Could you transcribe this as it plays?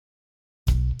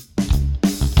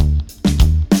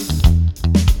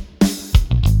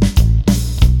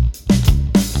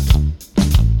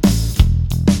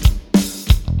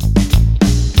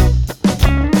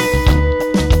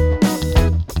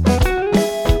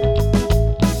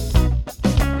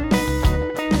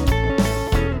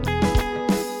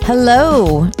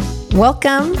Hello,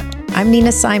 welcome. I'm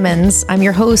Nina Simons. I'm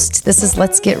your host. This is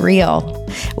Let's Get Real.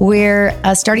 We're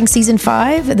starting season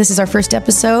 5. This is our first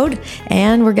episode,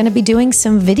 and we're going to be doing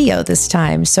some video this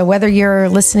time. So whether you're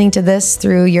listening to this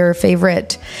through your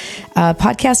favorite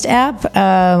podcast app,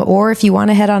 or if you want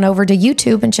to head on over to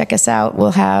YouTube and check us out,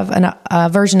 we'll have a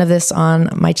version of this on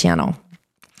my channel.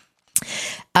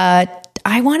 I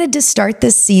wanted to start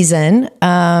this season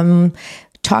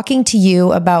talking to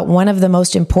you about one of the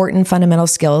most important fundamental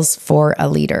skills for a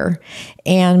leader.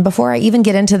 And before I even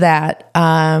get into that,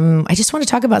 I just want to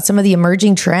talk about some of the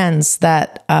emerging trends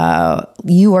that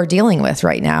you are dealing with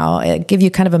right now, give you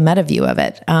kind of a meta view of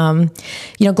it.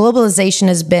 Globalization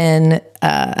has been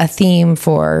a theme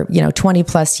for, 20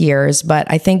 plus years, but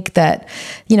I think that,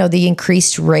 the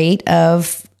increased rate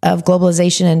of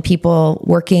globalization and people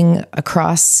working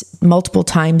across multiple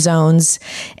time zones,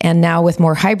 and now with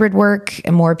more hybrid work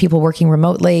and more people working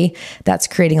remotely, that's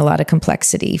creating a lot of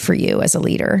complexity for you as a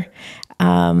leader.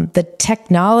 The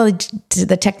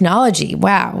technology,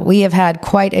 wow, we have had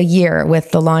quite a year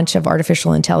with the launch of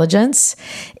artificial intelligence,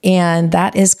 and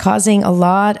that is causing a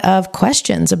lot of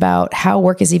questions about how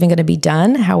work is even going to be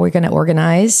done, how we're going to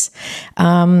organize,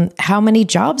 how many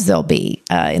jobs there'll be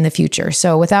in the future.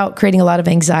 So without creating a lot of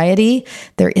anxiety,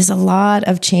 there is a lot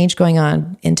of change going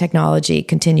on in technology,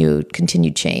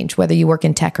 continued change, whether you work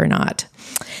in tech or not.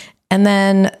 And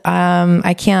then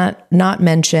I can't not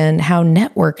mention how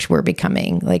networked we're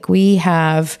becoming. Like, we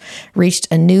have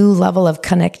reached a new level of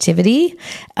connectivity.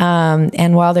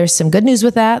 And while there's some good news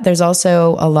with that, there's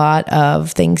also a lot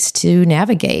of things to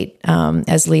navigate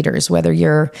as leaders, whether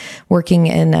you're working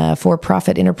in a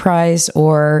for-profit enterprise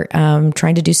or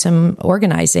trying to do some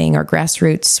organizing or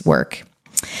grassroots work.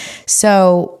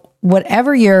 So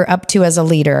whatever you're up to as a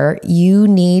leader, you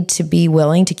need to be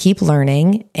willing to keep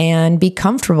learning and be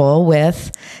comfortable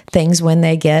with things when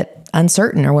they get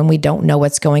uncertain or when we don't know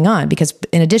what's going on. Because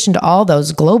in addition to all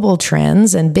those global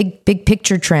trends and big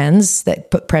picture trends that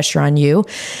put pressure on you,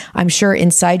 I'm sure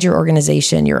inside your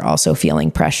organization, you're also feeling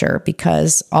pressure,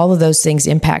 because all of those things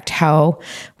impact how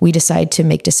we decide to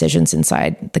make decisions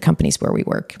inside the companies where we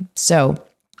work.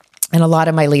 And a lot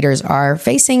of my leaders are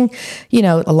facing,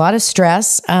 a lot of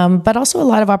stress, but also a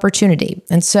lot of opportunity.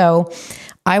 And so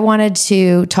I wanted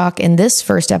to talk in this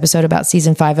first episode about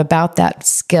season 5 about that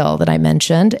skill that I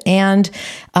mentioned, and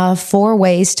 4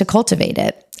 ways to cultivate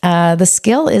it. The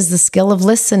skill is the skill of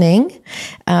listening.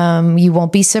 You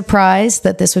won't be surprised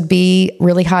that this would be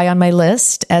really high on my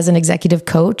list as an executive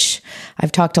coach.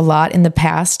 I've talked a lot in the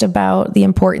past about the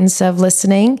importance of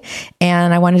listening,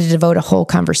 and I wanted to devote a whole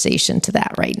conversation to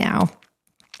that right now.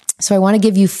 So I want to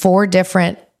give you 4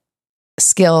 different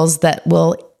skills that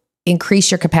will increase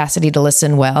your capacity to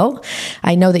listen well.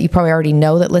 I know that you probably already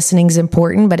know that listening is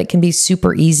important, but it can be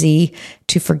super easy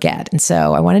to forget. And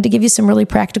so I wanted to give you some really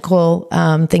practical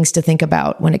things to think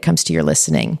about when it comes to your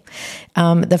listening.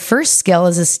 The first skill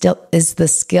is the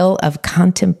skill of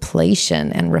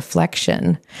contemplation and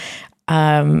reflection.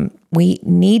 We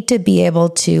need to be able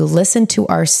to listen to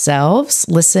ourselves,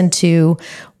 listen to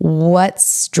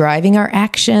what's driving our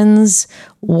actions,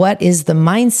 what is the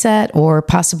mindset or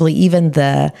possibly even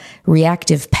the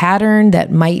reactive pattern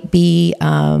that might be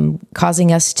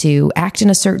causing us to act in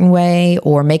a certain way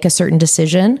or make a certain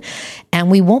decision.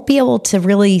 And we won't be able to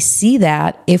really see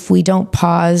that if we don't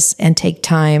pause and take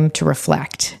time to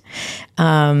reflect.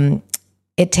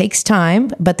 It takes time,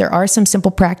 but there are some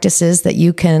simple practices that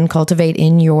you can cultivate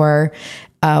in your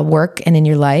work and in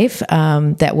your life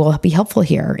that will be helpful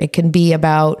here. It can be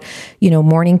about,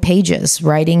 morning pages,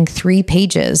 writing 3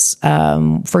 pages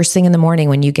first thing in the morning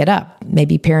when you get up,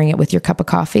 maybe pairing it with your cup of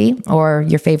coffee or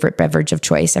your favorite beverage of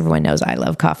choice. Everyone knows I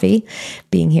love coffee,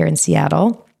 being here in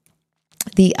Seattle.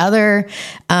 The other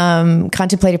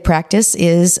contemplative practice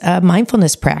is a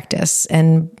mindfulness practice.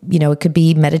 And, it could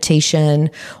be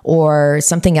meditation or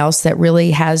something else that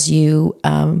really has you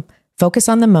focus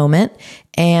on the moment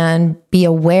and be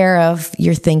aware of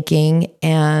your thinking,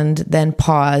 and then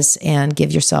pause and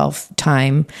give yourself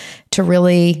time to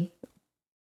really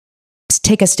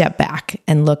take a step back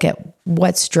and look at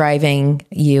what's driving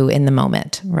you in the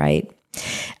moment, right?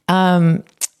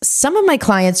 Some of my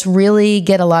clients really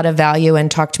get a lot of value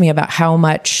and talk to me about how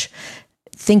much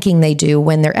thinking they do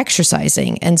when they're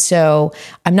exercising. And so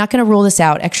I'm not going to rule this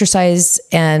out. Exercise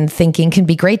and thinking can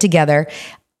be great together.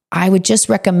 I would just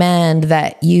recommend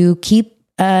that you keep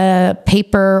a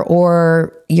paper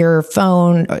or your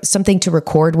phone, or something to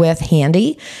record with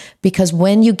handy, because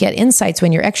when you get insights,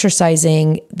 when you're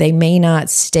exercising, they may not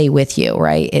stay with you,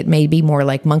 right? It may be more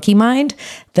like monkey mind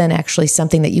than actually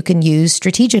something that you can use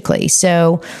strategically.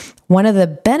 So one of the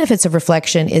benefits of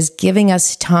reflection is giving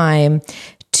us time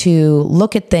to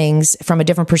look at things from a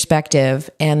different perspective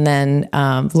and then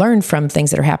learn from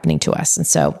things that are happening to us. And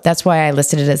so that's why I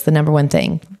listed it as the number one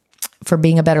thing for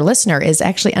being a better listener, is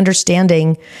actually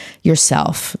understanding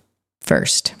yourself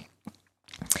first.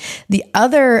 The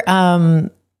other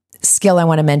skill I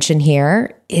want to mention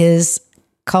here is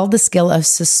called the skill of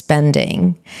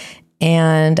suspending.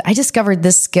 And I discovered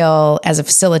this skill as a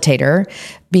facilitator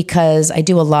because I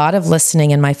do a lot of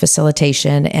listening in my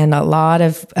facilitation and a lot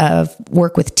of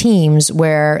work with teams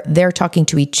where they're talking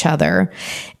to each other.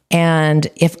 And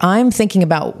if I'm thinking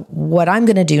about what I'm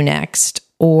going to do next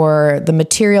or the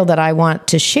material that I want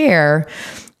to share,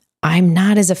 I'm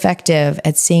not as effective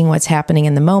at seeing what's happening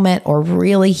in the moment or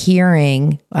really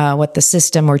hearing what the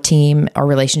system or team or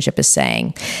relationship is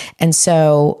saying. And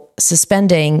so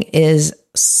suspending is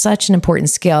such an important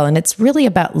skill. And it's really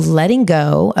about letting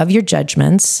go of your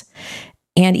judgments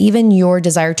and even your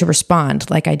desire to respond,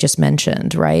 like I just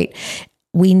mentioned, right?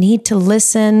 We need to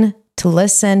listen,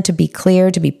 to be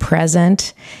clear, to be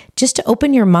present, just to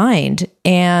open your mind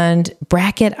and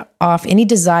bracket off any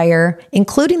desire,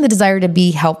 including the desire to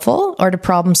be helpful or to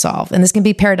problem solve. And this can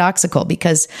be paradoxical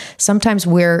because sometimes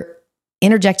we're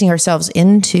interjecting ourselves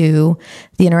into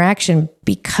the interaction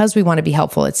because we want to be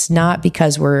helpful. It's not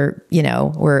because we're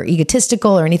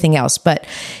egotistical or anything else. But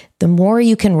the more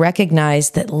you can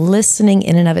recognize that listening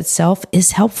in and of itself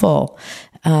is helpful,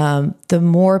 the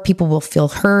more people will feel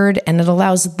heard, and it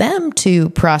allows them to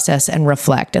process and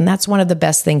reflect. And that's one of the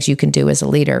best things you can do as a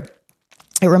leader.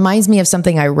 It reminds me of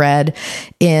something I read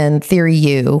in Theory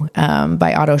U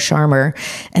by Otto Scharmer.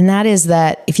 And that is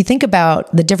that if you think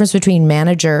about the difference between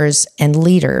managers and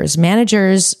leaders,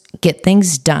 managers get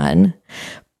things done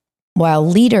while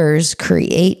leaders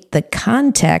create the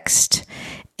context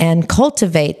and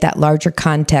cultivate that larger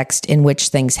context in which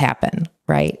things happen,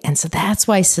 right? And so that's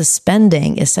why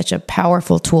suspending is such a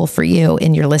powerful tool for you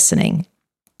in your listening.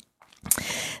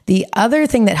 The other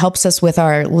thing that helps us with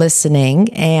our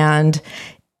listening, and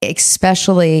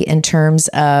especially in terms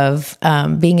of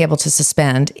being able to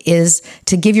suspend, is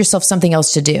to give yourself something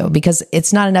else to do, because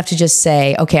it's not enough to just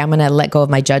say, okay, I'm going to let go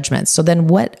of my judgments. So then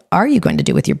what are you going to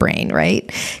do with your brain,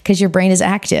 right? Because your brain is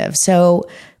active. So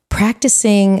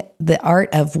practicing the art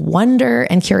of wonder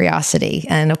and curiosity.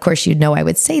 And of course, I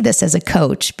would say this as a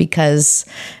coach because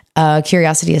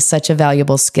curiosity is such a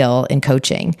valuable skill in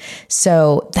coaching.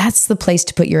 So that's the place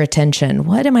to put your attention.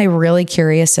 What am I really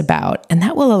curious about? And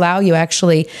that will allow you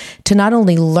actually to not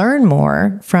only learn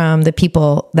more from the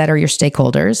people that are your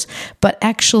stakeholders, but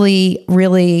actually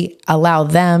really allow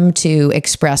them to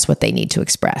express what they need to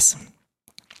express.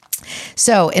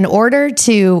 So in order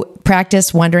to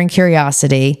practice wonder and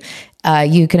curiosity,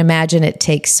 you can imagine it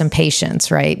takes some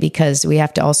patience, right? Because we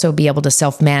have to also be able to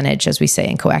self-manage, as we say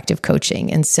in coactive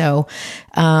coaching. And so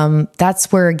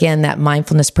that's where, again, that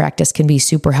mindfulness practice can be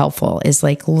super helpful, is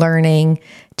like learning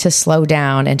to slow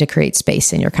down and to create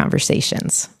space in your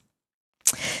conversations.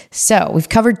 So we've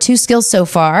covered 2 skills so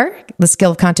far, the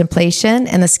skill of contemplation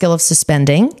and the skill of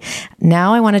suspending.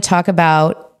 Now I want to talk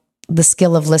about the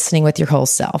skill of listening with your whole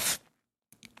self.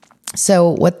 So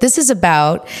what this is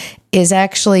about is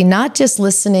actually not just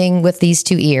listening with these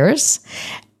 2 ears,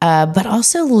 but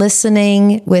also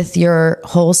listening with your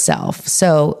whole self.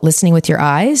 So listening with your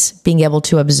eyes, being able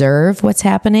to observe what's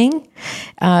happening.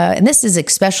 And this is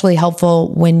especially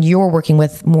helpful when you're working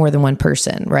with more than one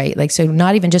person, right? Like, so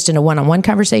not even just in a one-on-one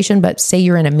conversation, but say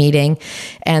you're in a meeting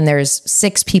and there's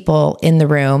 6 people in the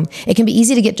room. It can be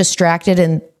easy to get distracted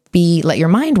and let your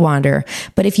mind wander.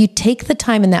 But if you take the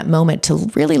time in that moment to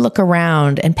really look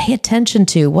around and pay attention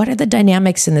to what are the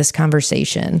dynamics in this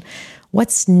conversation,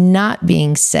 what's not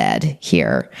being said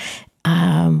here,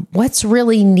 what's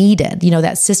really needed,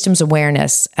 that systems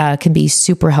awareness can be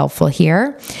super helpful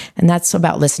here. And that's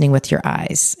about listening with your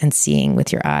eyes and seeing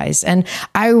with your eyes. And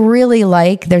I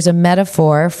really there's a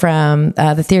metaphor from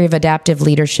the Theory of Adaptive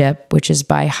Leadership, which is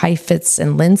by Heifetz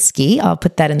and Linsky. I'll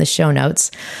put that in the show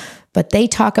notes. But they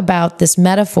talk about this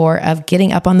metaphor of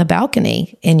getting up on the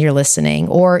balcony in your listening,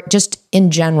 or just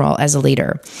in general as a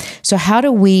leader. So how do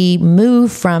we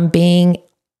move from being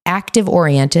active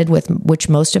oriented, with which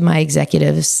most of my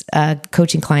executives,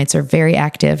 coaching clients are very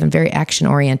active and very action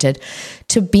oriented,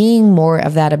 to being more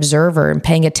of that observer and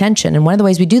paying attention? And one of the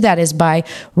ways we do that is by,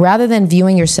 rather than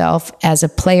viewing yourself as a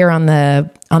player on the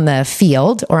on the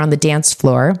field or on the dance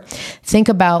floor, think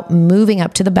about moving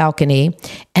up to the balcony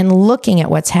and looking at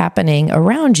what's happening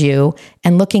around you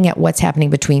and looking at what's happening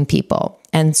between people.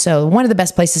 And so one of the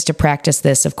best places to practice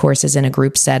this, of course, is in a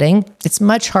group setting. It's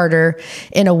much harder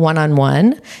in a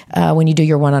one-on-one, when you do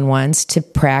your one-on-ones, to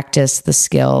practice the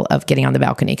skill of getting on the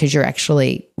balcony, because you're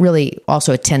actually really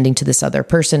also attending to this other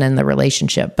person and the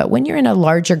relationship. But when you're in a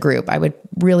larger group, I would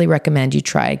really recommend you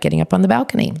try getting up on the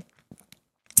balcony.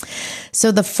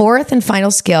 So the fourth and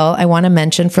final skill I want to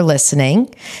mention for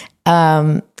listening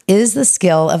is the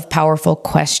skill of powerful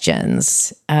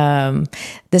questions.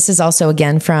 This is also,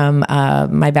 again, from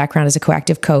my background as a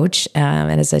coactive coach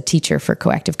and as a teacher for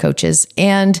coactive coaches.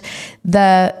 And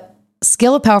the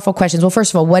skill of powerful questions, well,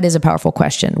 first of all, what is a powerful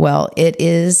question? Well, it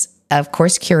is, of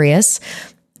course, curious.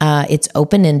 It's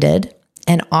open-ended.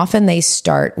 And often they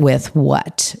start with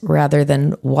what rather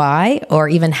than why or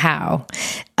even how.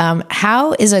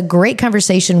 How is a great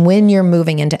conversation when you're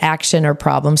moving into action or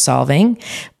problem solving.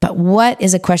 But what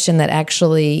is a question that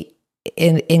actually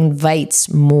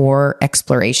invites more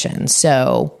exploration?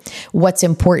 So what's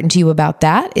important to you about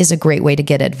that is a great way to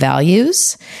get at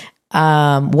values.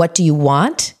 What do you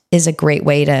want is a great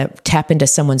way to tap into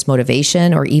someone's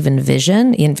motivation or even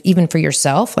vision, even for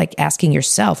yourself, like asking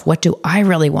yourself, what do I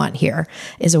really want here,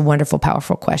 is a wonderful,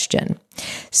 powerful question.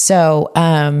 So,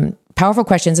 powerful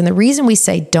questions. And the reason we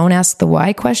say don't ask the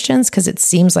why questions, because it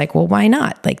seems like, well, why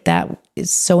not? Like that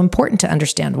is so important to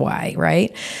understand why,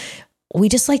 right? We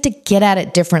just like to get at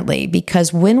it differently,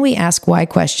 because when we ask why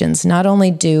questions, not only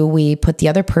do we put the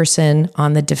other person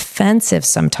on the defensive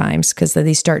sometimes, because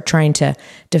they start trying to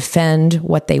defend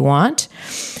what they want,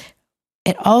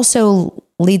 it also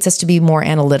leads us to be more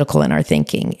analytical in our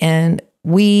thinking. And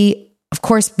we, of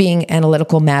course, being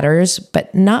analytical matters,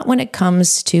 but not when it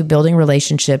comes to building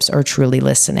relationships or truly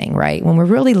listening, right? When we're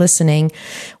really listening,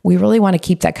 we really want to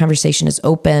keep that conversation as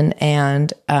open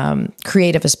and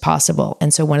creative as possible.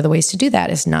 And so one of the ways to do that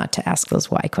is not to ask those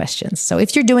why questions. So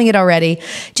if you're doing it already,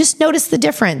 just notice the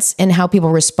difference in how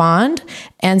people respond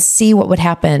and see what would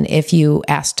happen if you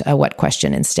asked a what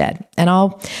question instead. And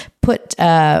I'll put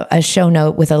a show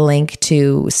note with a link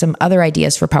to some other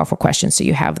ideas for powerful questions, so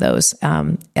you have those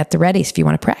at the ready if you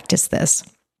want to practice this.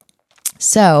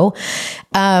 So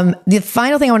the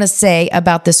final thing I want to say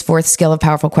about this fourth skill of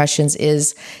powerful questions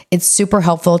is it's super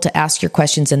helpful to ask your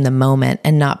questions in the moment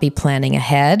and not be planning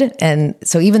ahead. And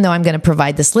so even though I'm going to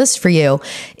provide this list for you,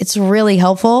 it's really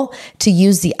helpful to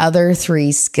use the other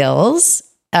three skills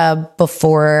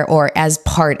before or as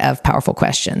part of powerful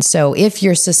questions. So if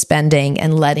you're suspending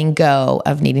and letting go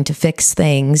of needing to fix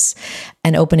things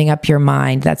and opening up your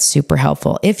mind, that's super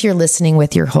helpful. If you're listening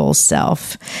with your whole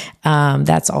self,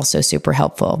 that's also super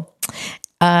helpful.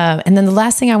 And then the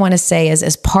last thing I want to say is,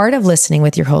 as part of listening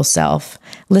with your whole self,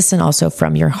 listen also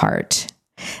from your heart.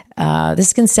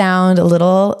 This can sound a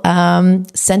little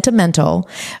sentimental,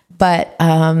 but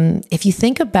if you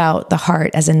think about the heart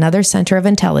as another center of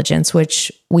intelligence,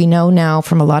 which we know now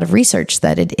from a lot of research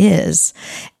that it is,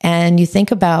 and you think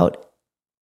about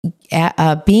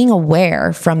being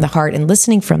aware from the heart and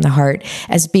listening from the heart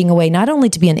as being a way not only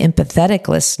to be an empathetic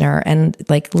listener and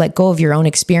like let go of your own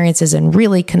experiences and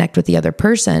really connect with the other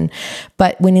person,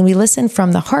 but when we listen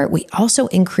from the heart, we also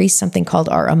increase something called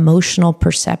our emotional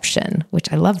perception,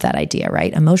 which I love that idea,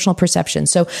 right? Emotional perception.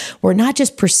 So we're not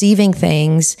just perceiving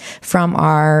things from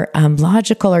our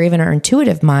logical or even our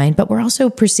intuitive mind, but we're also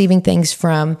perceiving things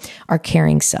from our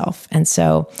caring self. And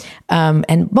so,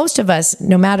 and most of us,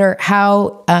 no matter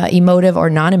how emotive or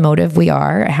non-emotive we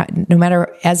are, no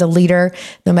matter as a leader,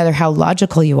 no matter how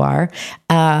logical you are,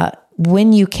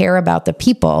 when you care about the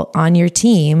people on your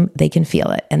team, they can feel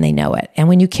it and they know it. And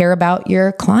when you care about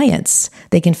your clients,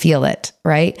 they can feel it,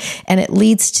 right? And it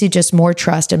leads to just more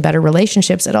trust and better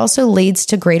relationships. It also leads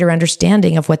to greater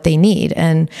understanding of what they need.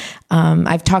 And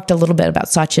I've talked a little bit about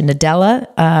Satya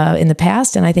Nadella in the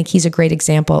past, and I think he's a great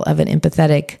example of an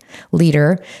empathetic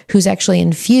leader who's actually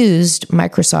infused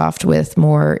Microsoft with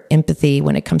more empathy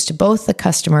when it comes to both the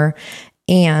customer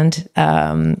and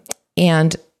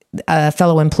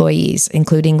fellow employees,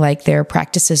 including like their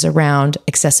practices around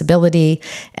accessibility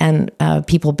and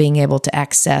people being able to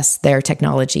access their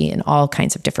technology in all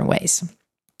kinds of different ways.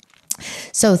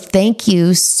 So thank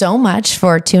you so much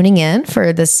for tuning in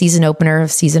for the season opener of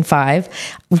season 5.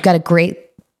 We've got a great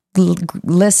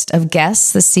list of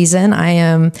guests this season. I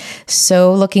am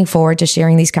so looking forward to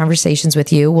sharing these conversations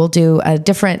with you. We'll do a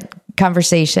different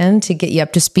conversation to get you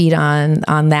up to speed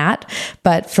on that.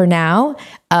 But for now,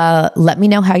 let me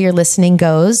know how your listening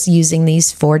goes using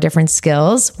these 4 different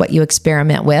skills, what you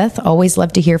experiment with. Always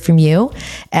love to hear from you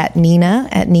at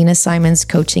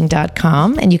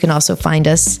nina@ninasimonscoaching.com. And you can also find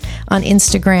us on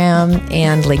Instagram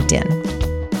and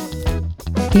LinkedIn.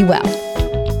 Be well.